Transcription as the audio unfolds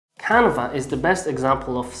Canva is the best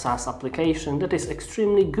example of SaaS application that is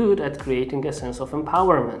extremely good at creating a sense of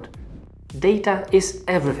empowerment. Data is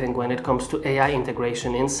everything when it comes to AI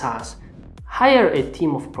integration in SaaS. Hire a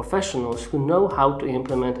team of professionals who know how to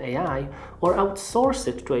implement AI or outsource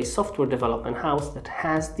it to a software development house that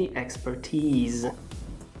has the expertise.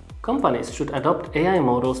 Companies should adopt AI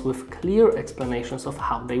models with clear explanations of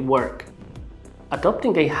how they work.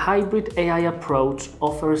 Adopting a hybrid AI approach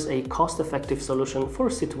offers a cost-effective solution for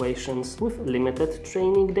situations with limited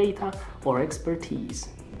training data or expertise.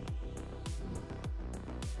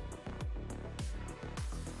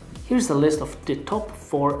 Here's a list of the top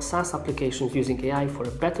 4 SaaS applications using AI for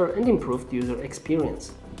a better and improved user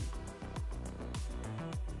experience.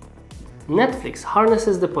 Netflix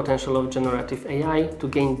harnesses the potential of generative AI to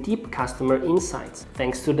gain deep customer insights.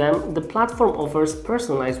 Thanks to them, the platform offers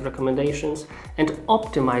personalized recommendations and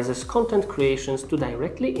optimizes content creations to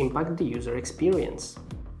directly impact the user experience.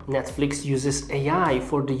 Netflix uses AI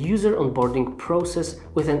for the user onboarding process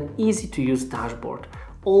with an easy-to-use dashboard.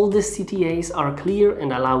 All the CTAs are clear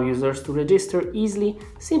and allow users to register easily,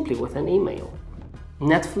 simply with an email.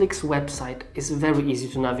 Netflix website is very easy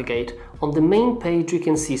to navigate. On the main page you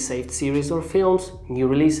can see saved series or films, new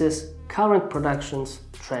releases, current productions,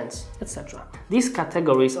 trends, etc. These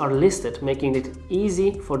categories are listed, making it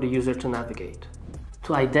easy for the user to navigate.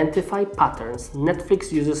 To identify patterns,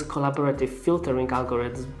 Netflix uses collaborative filtering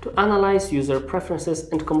algorithms to analyze user preferences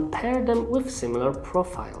and compare them with similar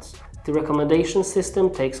profiles. The recommendation system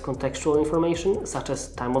takes contextual information such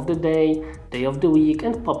as time of the day of the week,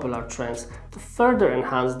 and popular trends to further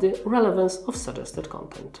enhance the relevance of suggested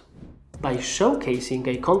content. By showcasing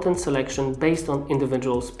a content selection based on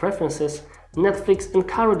individuals' preferences, Netflix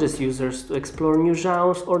encourages users to explore new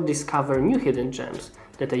genres or discover new hidden gems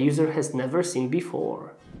that a user has never seen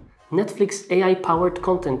before. Netflix AI-powered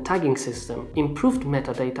content tagging system improved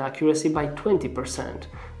metadata accuracy by 20%,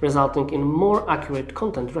 resulting in more accurate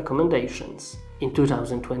content recommendations. In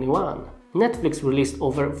 2021, Netflix released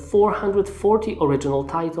over 440 original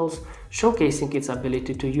titles, showcasing its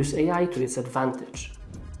ability to use AI to its advantage.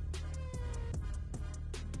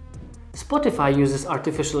 Spotify uses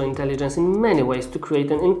artificial intelligence in many ways to create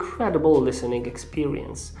an incredible listening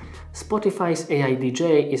experience. Spotify's AI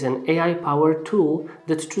DJ is an AI-powered tool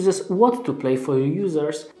that chooses what to play for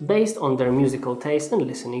users based on their musical taste and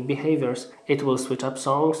listening behaviors. It will switch up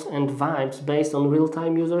songs and vibes based on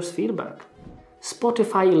real-time users' feedback.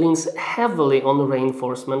 Spotify leans heavily on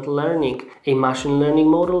reinforcement learning, a machine learning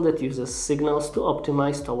model that uses signals to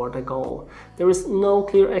optimize toward a goal. There is no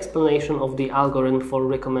clear explanation of the algorithm for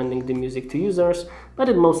recommending the music to users, but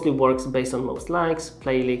it mostly works based on most likes,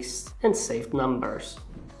 playlists, and saved numbers.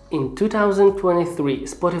 In 2023,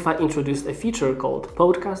 Spotify introduced a feature called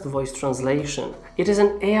Podcast Voice Translation. It is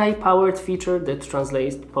an AI-powered feature that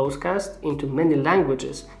translates podcasts into many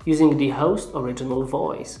languages using the host's original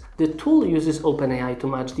voice. The tool uses OpenAI to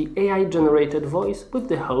match the AI-generated voice with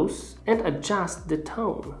the host's and adjust the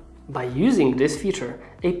tone. By using this feature,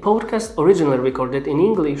 a podcast originally recorded in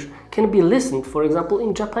English can be listened, for example,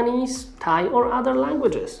 in Japanese, Thai, or other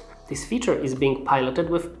languages. This feature is being piloted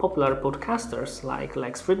with popular podcasters like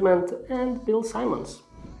Lex Fridman and Bill Simmons.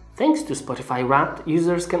 Thanks to Spotify Wrapped,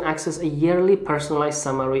 users can access a yearly personalized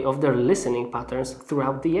summary of their listening patterns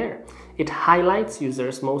throughout the year. It highlights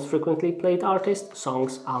users' most frequently played artists,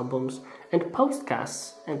 songs, albums, and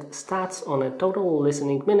podcasts, and stats on a total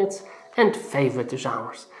listening minutes and favorite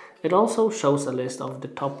genres. It also shows a list of the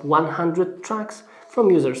top 100 tracks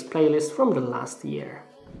from users' playlists from the last year.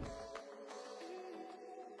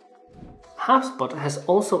 HubSpot has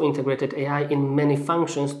also integrated AI in many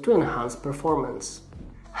functions to enhance performance.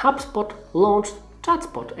 HubSpot launched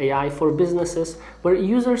ChatSpot AI for businesses, where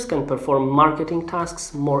users can perform marketing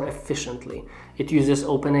tasks more efficiently. It uses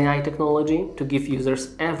OpenAI technology to give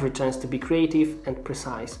users every chance to be creative and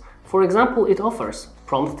precise. For example, it offers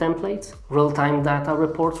prompt templates, real-time data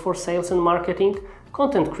reports for sales and marketing,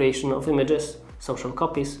 content creation of images, social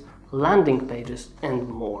copies, landing pages, and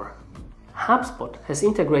more. HubSpot has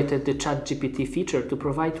integrated the ChatGPT feature to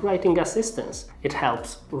provide writing assistance. It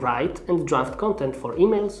helps write and draft content for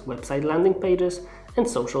emails, website landing pages, and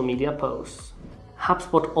social media posts.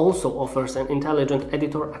 HubSpot also offers an intelligent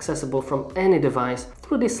editor accessible from any device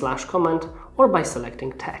through the / command or by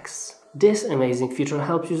selecting texts. This amazing feature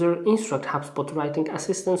helps users instruct HubSpot writing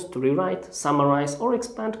assistants to rewrite, summarize, or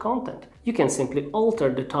expand content. You can simply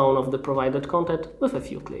alter the tone of the provided content with a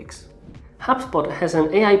few clicks. HubSpot has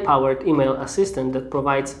an AI-powered email assistant that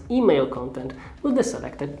provides email content with the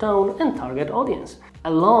selected tone and target audience.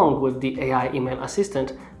 Along with the AI email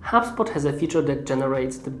assistant, HubSpot has a feature that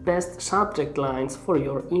generates the best subject lines for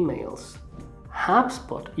your emails.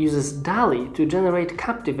 HubSpot uses DALL-E to generate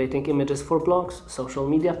captivating images for blogs, social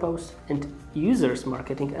media posts, and users'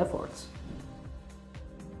 marketing efforts.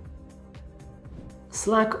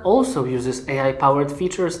 Slack also uses AI-powered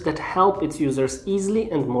features that help its users easily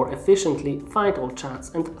and more efficiently find all chats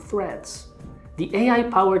and threads. The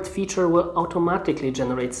AI-powered feature will automatically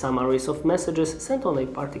generate summaries of messages sent on a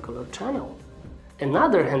particular channel.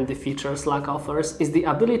 Another handy feature Slack offers is the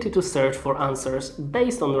ability to search for answers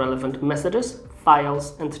based on relevant messages,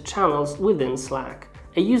 files, and channels within Slack.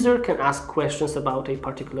 A user can ask questions about a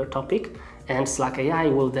particular topic, and Slack AI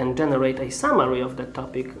will then generate a summary of that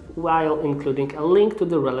topic while including a link to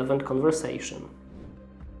the relevant conversation.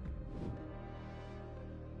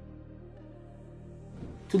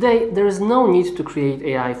 Today, there is no need to create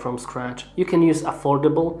AI from scratch. You can use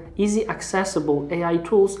affordable, easy accessible AI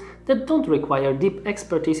tools that don't require deep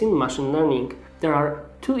expertise in machine learning. There are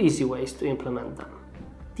two easy ways to implement them.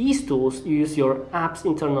 These tools use your app's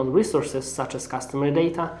internal resources such as customer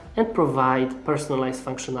data and provide personalized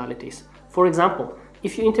functionalities. For example,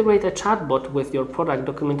 if you integrate a chatbot with your product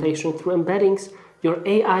documentation through embeddings, your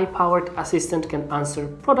AI-powered assistant can answer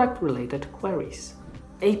product-related queries.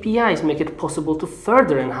 APIs make it possible to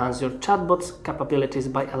further enhance your chatbot's capabilities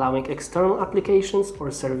by allowing external applications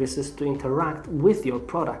or services to interact with your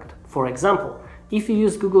product. For example, if you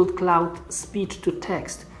use Google Cloud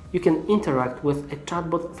Speech-to-Text, you can interact with a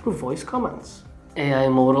chatbot through voice commands. AI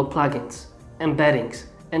model plugins, embeddings,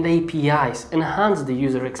 and APIs enhance the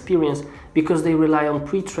user experience because they rely on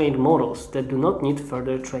pre-trained models that do not need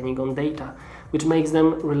further training on data, which makes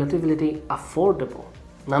them relatively affordable.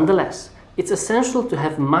 Nonetheless, it's essential to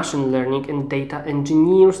have machine learning and data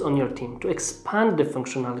engineers on your team to expand the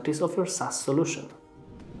functionalities of your SaaS solution.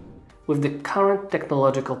 With the current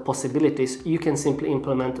technological possibilities, you can simply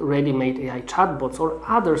implement ready-made AI chatbots or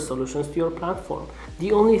other solutions to your platform.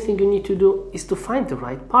 The only thing you need to do is to find the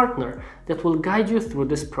right partner that will guide you through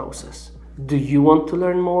this process. Do you want to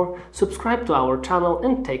learn more? Subscribe to our channel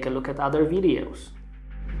and take a look at other videos.